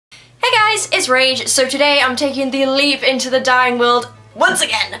This is Rage, so today I'm taking the leap into the dyeing world once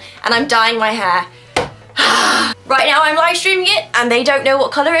again, and I'm dyeing my hair. Right now I'm live streaming it, and they don't know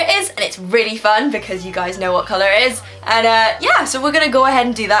what colour it is, and it's really fun because you guys know what colour it is. And yeah, so we're gonna go ahead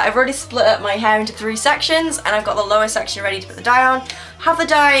and do that. I've already split up my hair into 3 sections, and I've got the lower section ready to put the dye on. Have the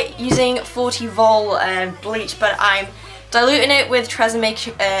dye using 40 vol bleach, but I'm diluting it with Tresemme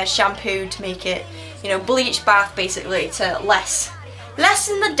shampoo to make it, you know, bleach bath basically, to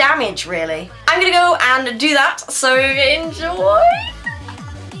lessen the damage really. I'm gonna go and do that, so enjoy!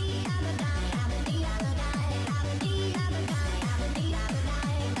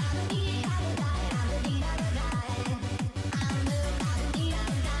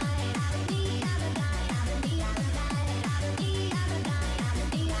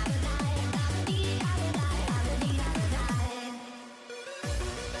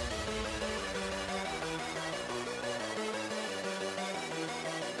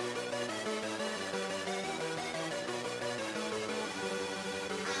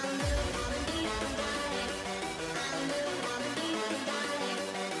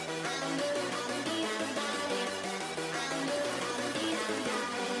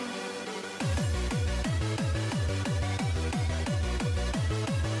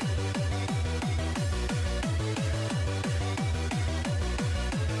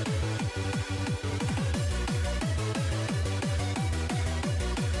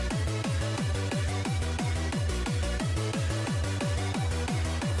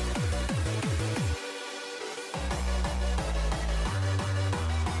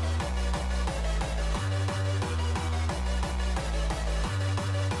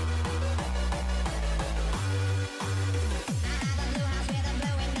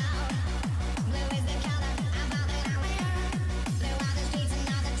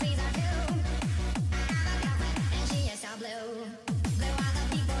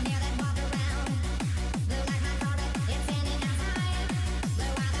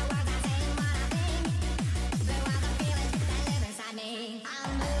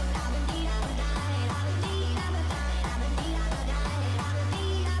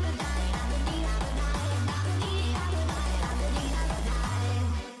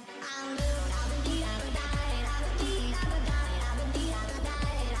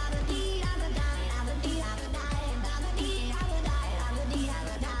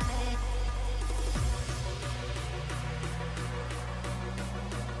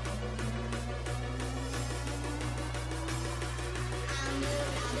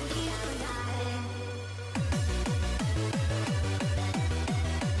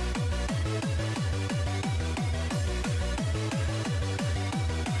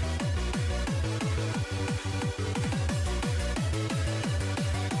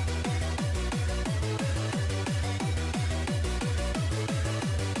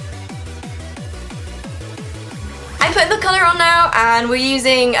 I'm putting the colour on now, and we're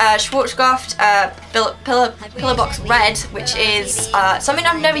using Schwarzkopf Pillar Box Red, which is something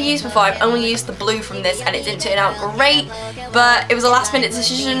I've never used before. I've only used the blue from this, and it didn't turn out great, but it was a last minute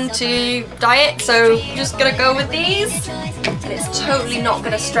decision to dye it, so I'm just gonna go with these. And it's totally not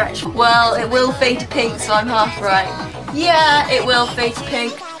gonna stretch. Well, it will fade to pink, so I'm half right. Yeah, it will fade to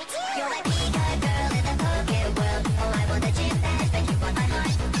pink.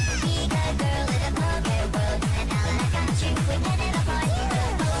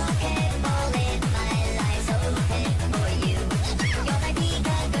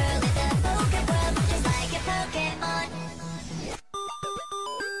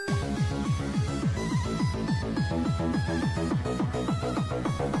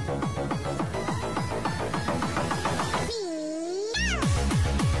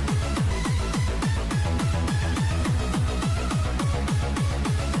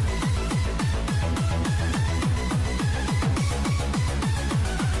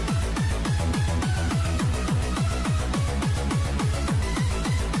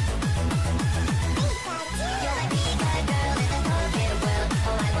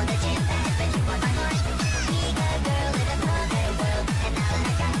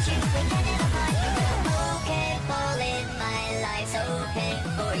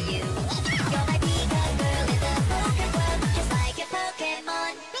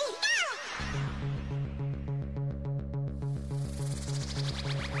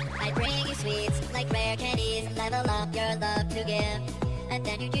 I bring you sweets like rare candies, level up your love to give, and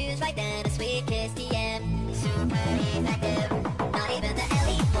then you choose right then a sweet kiss DM. Super effective, not even the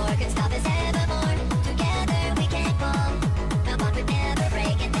elite four can stop us evermore. Together we can fall, the bond would never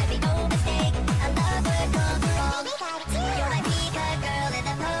break, and there'd be no mistake. A love would conquer all. You're my Pika girl in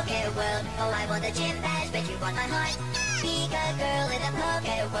the poke world. Oh, I want the gym badge, but you want my heart. Pika girl in the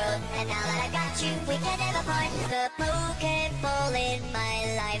poke world. And now that I've got you, we can never part. The Pokeball in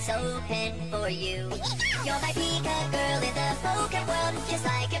my life's open for you. You're my Pika girl in the Poke world, just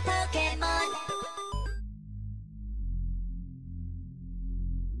like a Pokemon.